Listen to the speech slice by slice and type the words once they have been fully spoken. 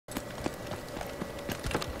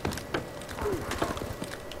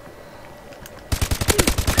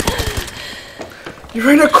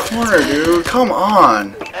You're in a corner, dude. Come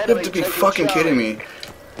on. You have to be fucking kidding me.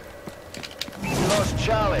 Lost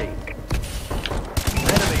Charlie.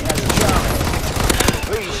 Enemy has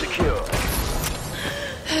Charlie. Be secure.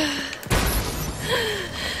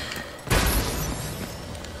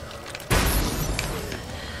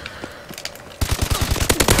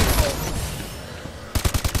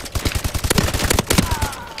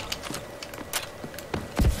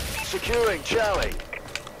 Securing Charlie.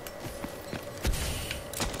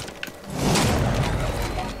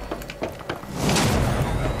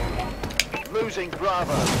 Losing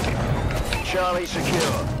Bravo. Charlie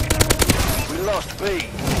secure. We lost B.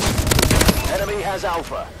 Enemy has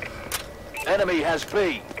Alpha. Enemy has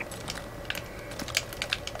B.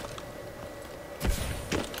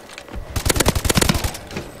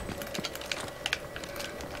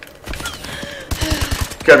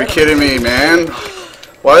 You gotta be kidding me, man.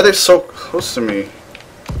 Why are they so close to me?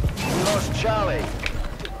 We lost Charlie.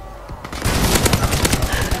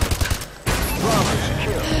 Bravo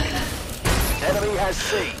secure. Enemy has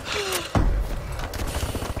C.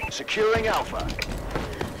 Securing Alpha.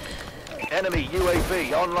 Enemy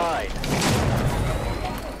UAV online.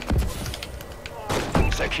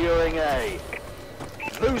 Securing A.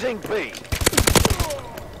 Losing B.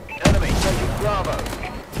 Enemy taking Bravo.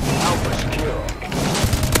 Alpha secure.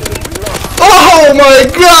 We lost. Oh my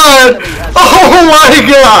god! Oh my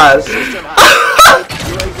god!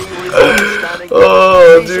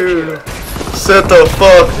 Oh, dude. Sit the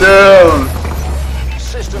fuck down.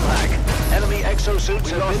 System hack. Enemy exosuits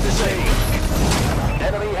have been deceived.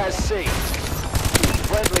 Enemy has C.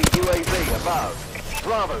 Friendly UAV above.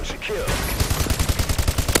 Bravo secure.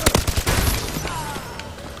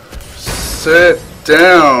 Sit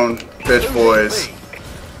down, bitch boys.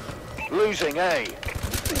 Losing A.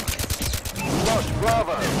 We lost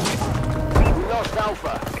Bravo. We lost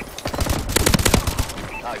Alpha.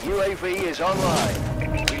 Our UAV is online.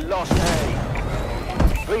 We lost A.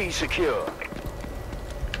 B secure.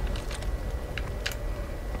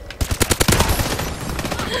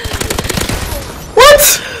 What?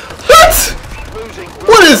 What?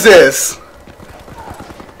 What is this?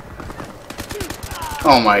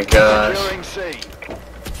 Oh my gosh. Securing C.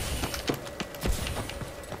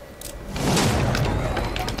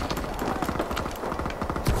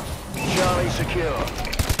 Charlie secure.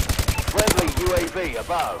 Friendly UAV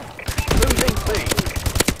above. Losing B.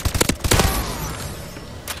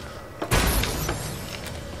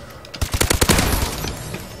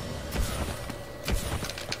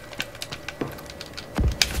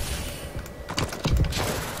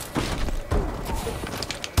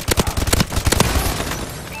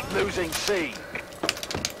 Losing C.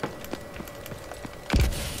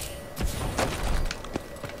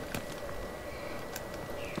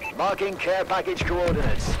 Marking care package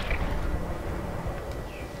coordinates.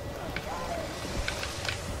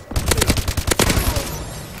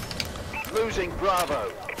 Losing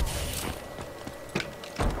Bravo.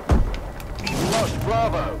 Lost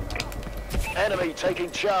Bravo. Enemy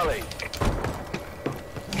taking Charlie.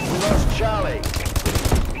 We lost Charlie.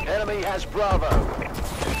 Enemy has Bravo.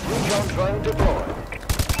 Recon drone deployed.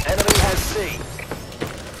 Enemy has C.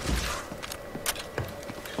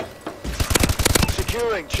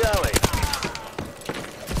 Securing Charlie.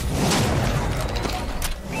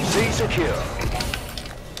 C secure.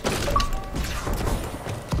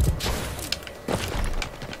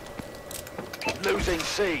 Losing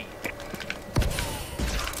C.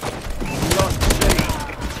 Lost C.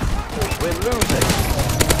 We're losing.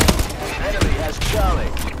 Enemy has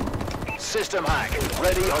Charlie. System hack.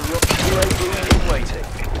 Ready on your UAV in waiting.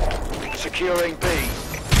 Securing B.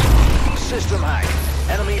 System hack.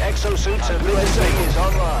 Enemy exosuits and UAV is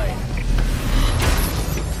online.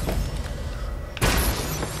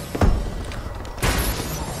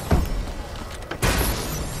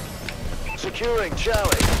 Securing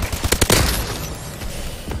Charlie.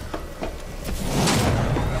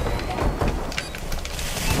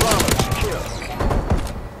 Bravo secure.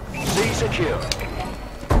 C secure.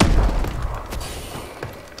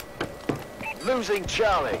 Losing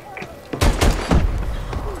Charlie.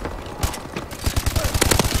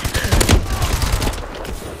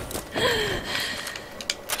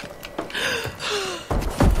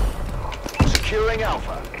 Securing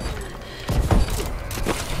Alpha.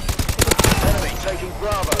 Enemy taking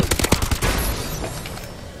Bravo.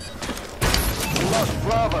 We lost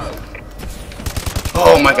Bravo.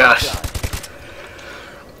 Oh my gosh.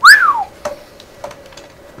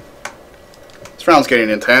 This round's getting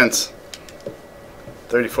intense.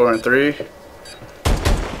 34-3.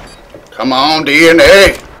 Come on,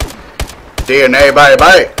 DNA. DNA, bye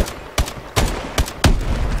bye.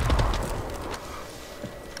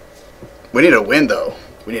 We need a win, though.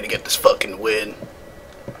 We need to get this fucking win.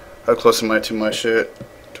 How close am I to my shit?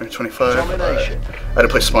 2025? Domination. Right. I had to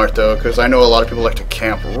play smart, though, because I know a lot of people like to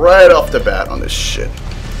camp right off the bat on this shit.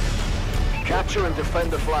 Capture and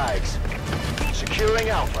defend the flags. Securing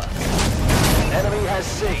Alpha. Enemy has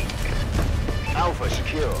C. Alpha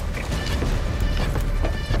secure.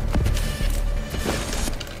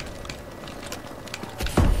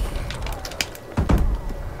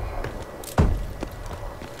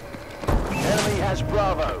 Enemy has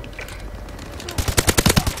Bravo.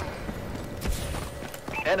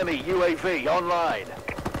 Enemy UAV online.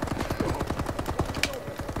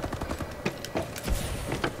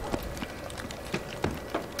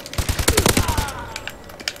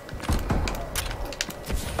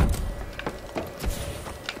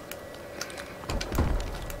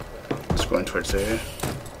 It's going towards there.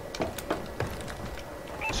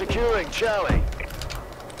 Securing Charlie.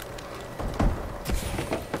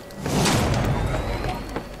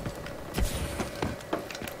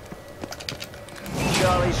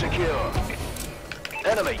 Charlie secure.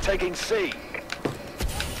 Enemy taking C.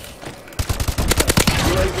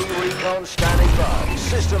 UAV recon standing by.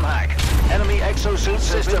 System hack. Enemy exosuit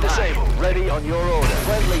system disabled. Ready on your order.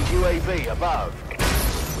 Friendly UAV above.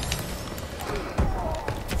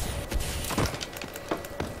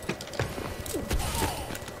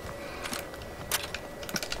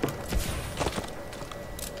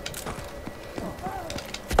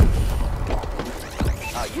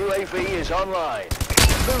 Our UAV is online.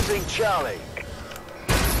 Losing Charlie.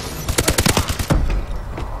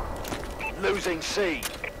 Losing C.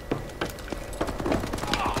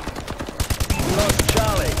 Lost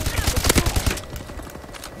Charlie.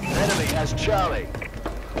 Enemy has Charlie.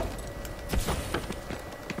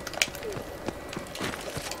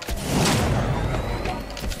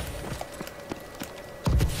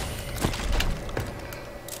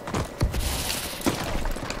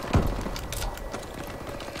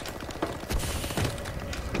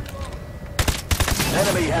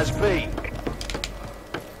 Enemy has B.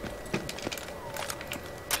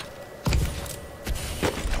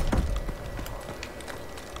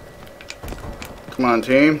 Come on,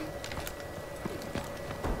 team.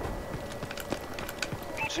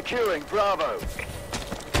 Securing Bravo.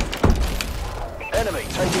 Enemy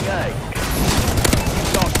taking A.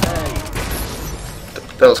 Lost A.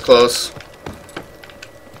 That was close.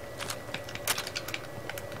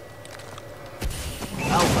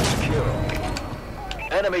 Alpha secure.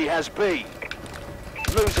 Enemy has B.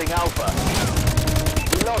 Losing Alpha.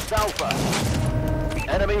 We lost Alpha.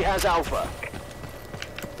 Enemy has Alpha.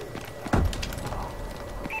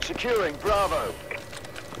 Securing Bravo.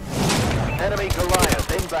 Enemy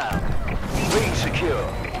Goliath inbound. B secure.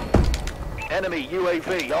 Enemy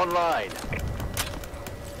UAV online.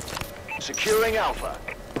 Securing Alpha.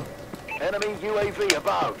 Enemy UAV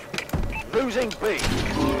above. Losing B.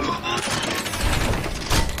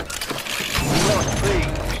 Lost B.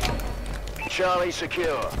 Charlie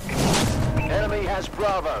secure. Enemy has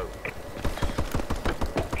Bravo.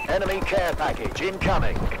 Enemy care package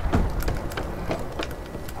incoming.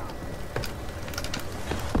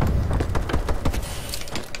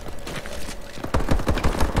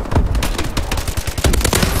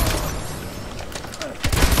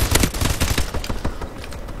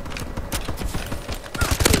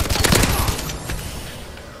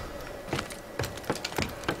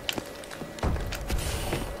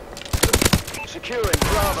 Securing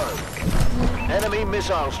Bravo. Enemy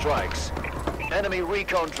missile strikes. Enemy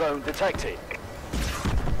recon drone detected.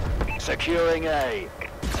 Securing A.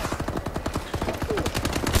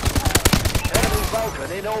 Enemy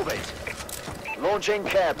Vulcan in orbit. Launching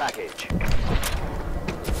care package.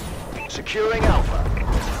 Securing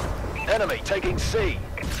Alpha. Enemy taking C.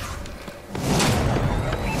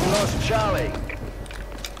 Lost Charlie.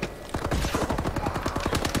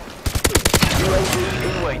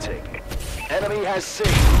 UAV in waiting. Enemy has C.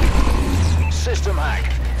 System hack.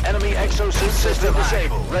 Enemy exosuit system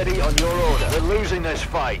disabled. Ready on your order. We're losing this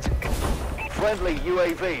fight. Friendly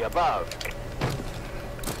UAV above.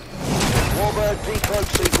 Warbird decloak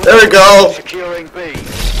sequence. There we go. Securing B.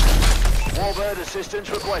 Warbird assistance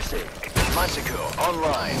requested. Manticore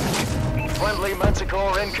online. Friendly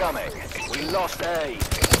Manticore incoming. We lost A.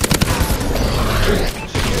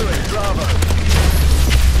 Securing Bravo.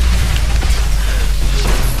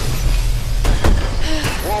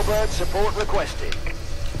 Warbird support requested.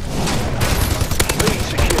 B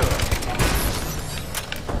secure.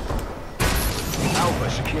 Alpha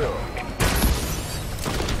secure.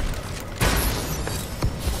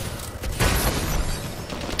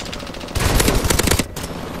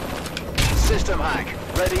 System hack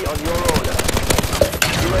ready on your order.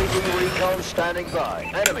 Operating recon standing by.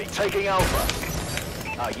 Enemy taking Alpha.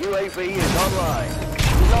 Our UAV is online.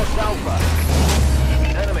 We lost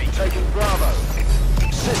Alpha. Enemy taking Bravo.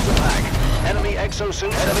 System hack. Enemy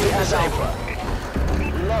exosuit. Enemy has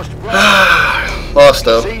Alpha. Lost Bravo. Lost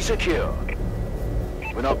though. C secure.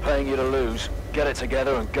 We're not paying you to lose. Get it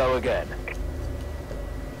together and go again.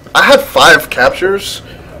 I had 5 captures.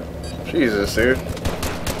 Jesus, dude.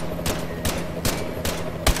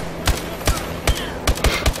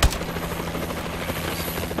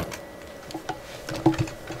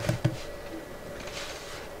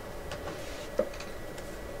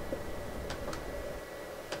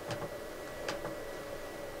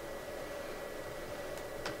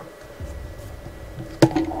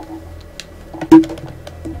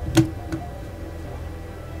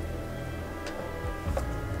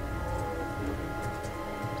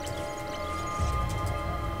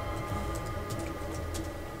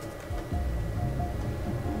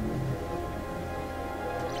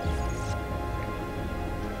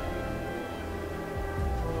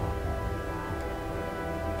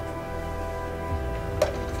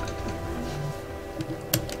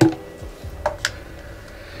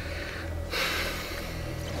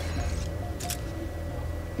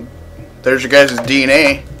 There's your guys'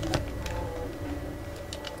 DNA.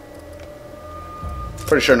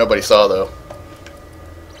 Pretty sure nobody saw though.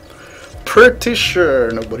 Pretty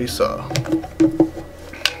sure nobody saw.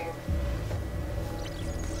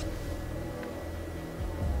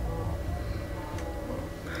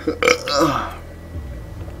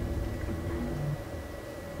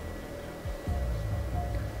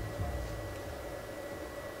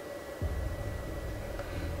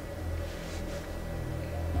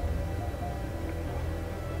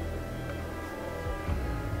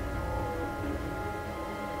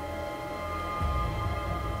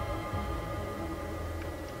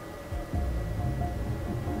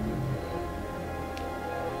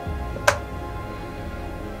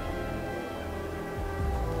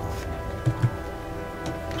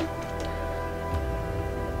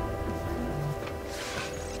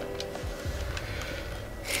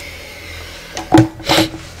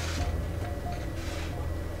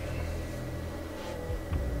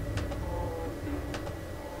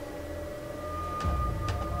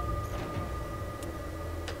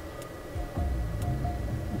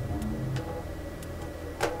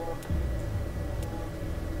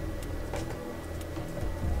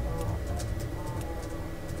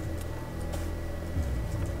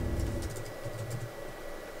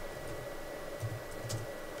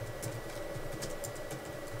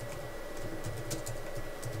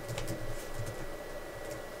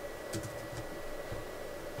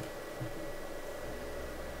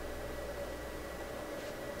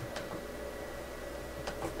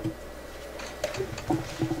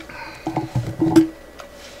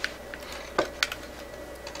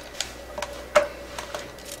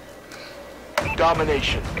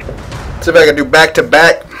 Domination. See if I can do back to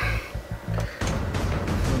back.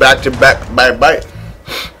 Back to back, bite.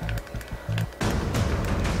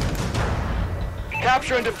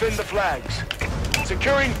 Capture and defend the flags.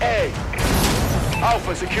 Securing A.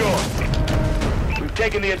 Alpha secure. We've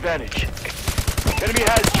taken the advantage. Enemy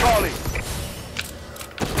has Charlie.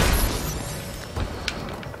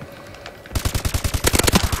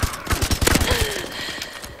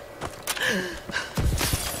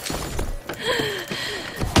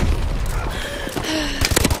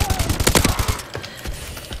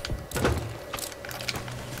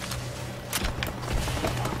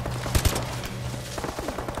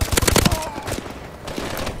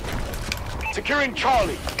 Securing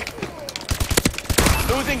Charlie.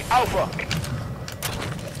 Losing Alpha.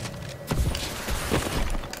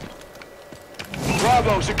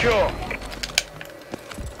 Bravo secure.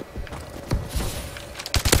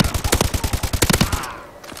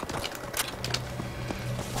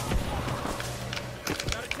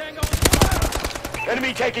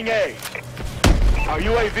 Enemy taking A. Our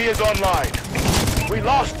UAV is online. We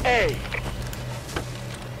lost A.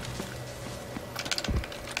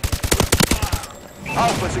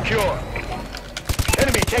 Alpha secure.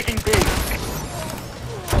 Enemy taking B.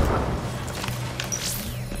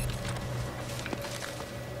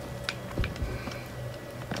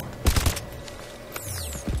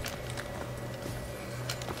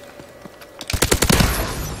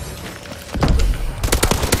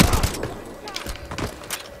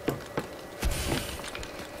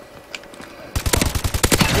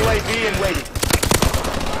 UAV in waiting.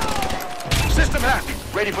 System hack.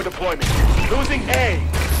 Ready for deployment. Losing A.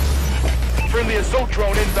 Friendly assault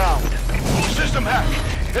drone inbound. System hack.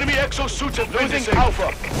 Enemy exosuits have losing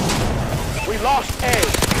Alpha. We lost A.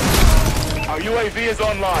 Our UAV is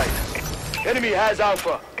online. Enemy has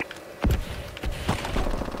Alpha.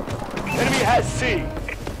 Enemy has C.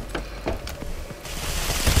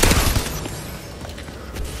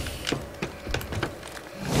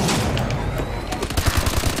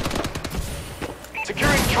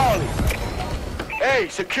 Securing Charlie. A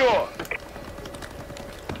secure.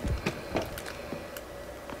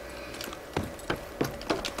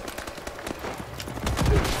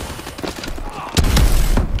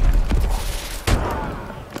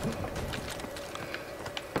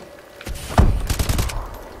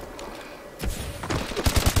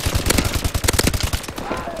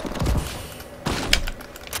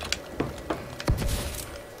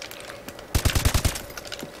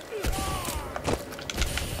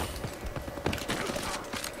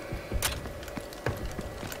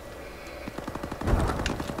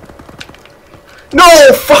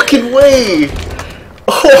 No fucking way!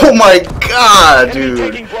 Oh my god,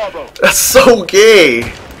 dude. That's so gay.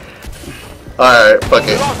 Alright, fuck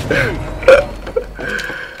it.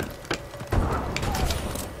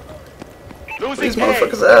 Where these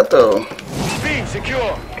motherfuckers at though? B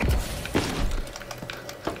secure.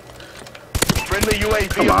 Friendly UAV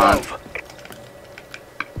Come on. above.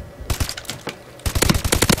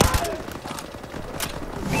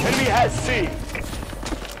 Enemy has C.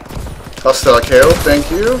 Hostile KO, thank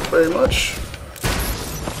you very much.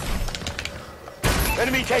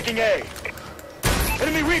 Enemy taking A.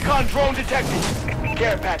 Enemy recon drone detected.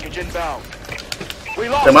 Care package inbound. We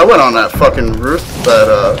lost. Damn, I went on that fucking roof,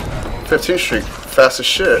 that 15th Street, fast as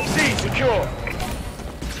shit. C secure.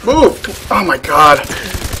 Move! Oh my god.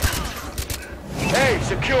 A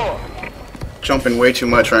secure. Jumping way too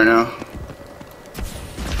much right now.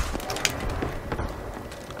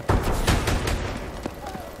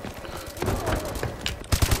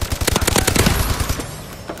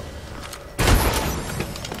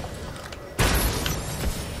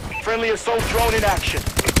 Friendly assault drone in action.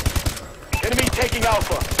 Enemy taking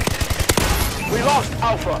Alpha. We lost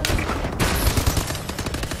Alpha.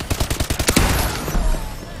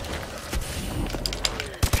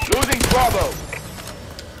 Losing Bravo.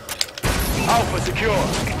 Alpha secure.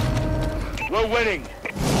 We're winning.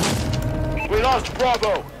 We lost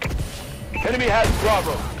Bravo. Enemy has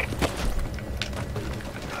Bravo.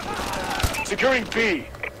 Securing B.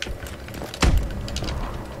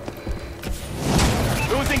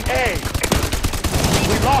 Losing A.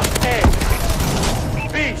 We lost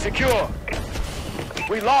A. B secure.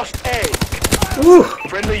 We lost A. Woo.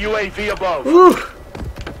 Friendly UAV above. Woo.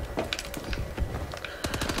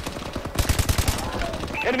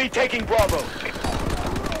 Enemy taking Bravo.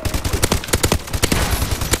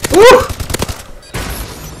 Woo.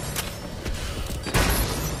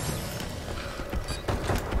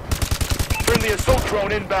 Friendly assault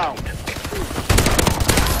drone inbound.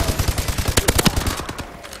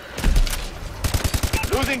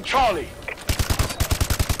 Losing Charlie.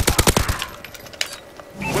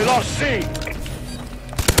 We lost C.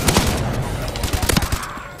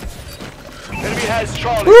 Enemy has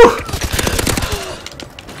Charlie. Woo.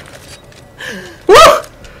 Woo.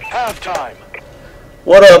 Halftime.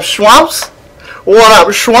 What up, Schwamps? What up,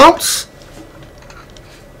 Schwamps?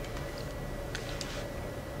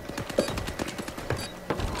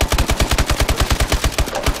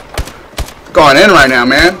 Going in right now,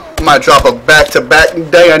 man. I might drop a back-to-back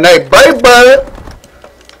day and night, baby.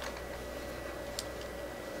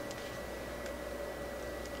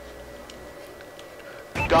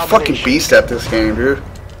 Fucking beast at this game, dude.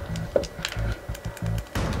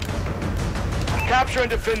 Capture and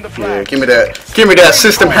defend the Yeah, flag. give me that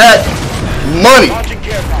system hack money Launching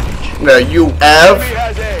care package. that you have. Enemy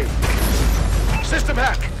has A. System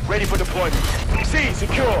hack. Ready for deployment. C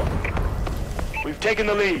secure. We've taken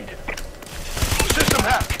the lead. System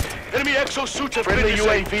hack. Enemy exosuits have friendly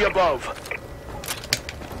UAV above.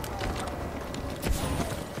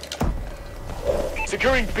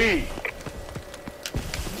 Securing B.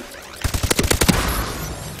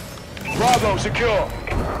 Bravo secure.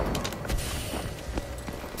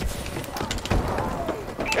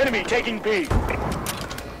 Enemy taking B.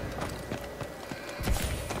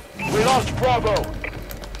 We lost Bravo.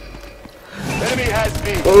 Enemy has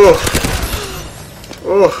B. Oh,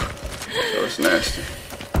 oh, that was nasty.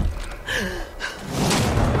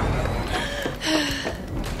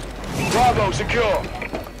 Bravo secure.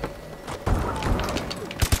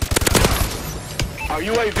 Our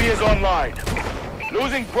UAV is online.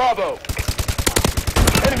 Losing Bravo.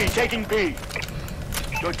 Enemy taking B.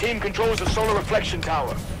 Your team controls the solar reflection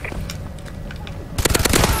tower.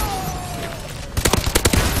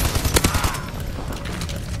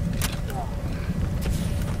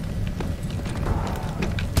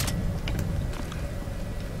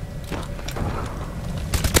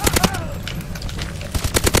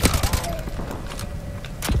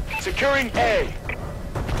 Securing A.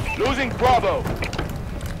 Losing Bravo.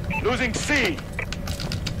 Losing C.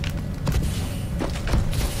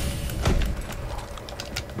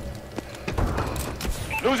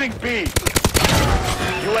 Losing B.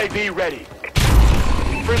 UAV ready.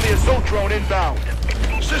 Friendly assault drone inbound.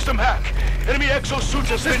 System hack. Enemy exosuit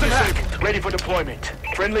system hack. Ready for deployment.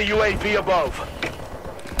 Friendly UAV above.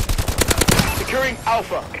 Securing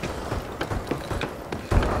Alpha.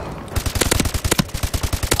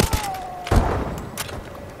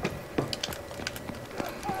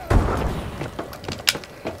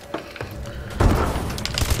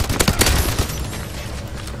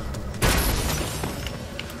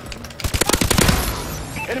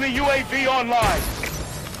 Enemy UAV online.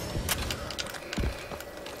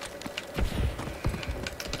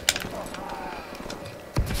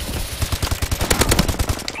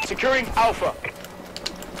 Securing Alpha.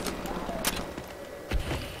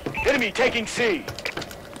 Enemy taking C.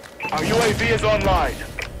 Our UAV is online.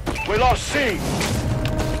 We lost C.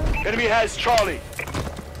 Enemy has Charlie.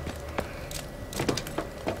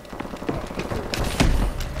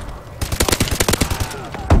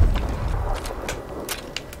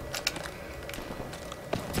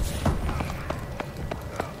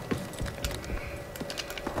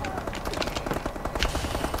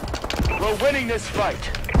 We're winning this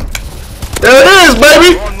fight. There it is,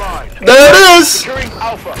 baby! Online. There it is! Securing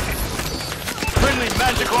Alpha. Friendly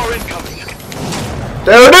Manticore incoming.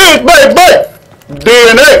 There it is, baby!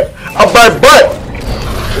 DNA! Baby!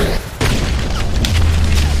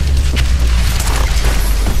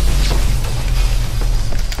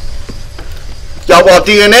 Y'all want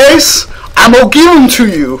DNAs? I'm gonna give them to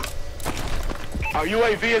you! Our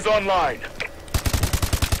UAV is online.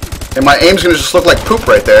 And my aim's gonna just look like poop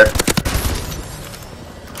right there.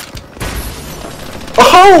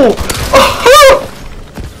 Oh! Oh!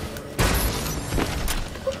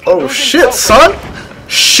 Oh shit, son!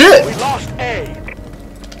 Shit! We lost A.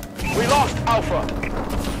 We lost Alpha.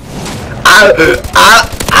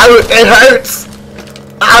 It hurts!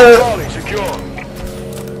 Charlie secure.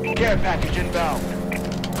 Care package inbound.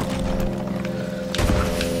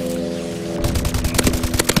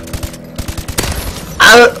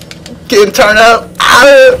 Getting turned up.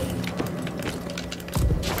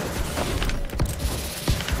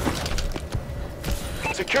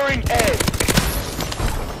 Securing A.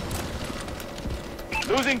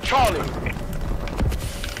 Losing Charlie.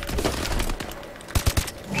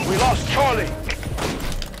 We lost Charlie.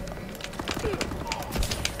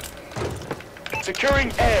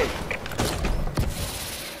 Securing A.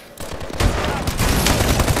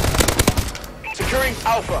 Securing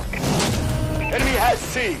Alpha. Enemy has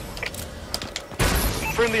C.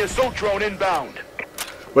 Friendly assault drone inbound.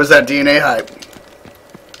 Where's that DNA hype?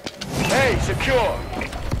 A secure.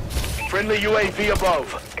 Friendly UAV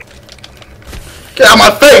above. Get out of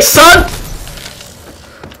my face, son!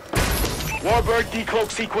 Warbird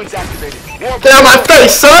decloak sequence activated. Warbird Get out of my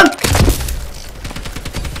face, son!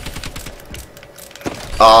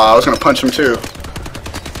 I was gonna punch him too.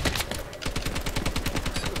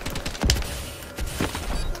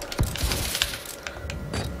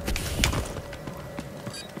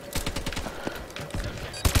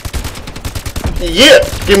 Yeah!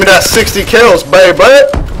 Give me that 60 kills, baby!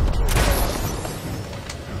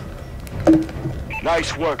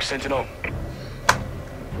 Nice work, Sentinel.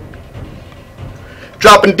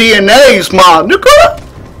 Dropping DNAs, my nigga!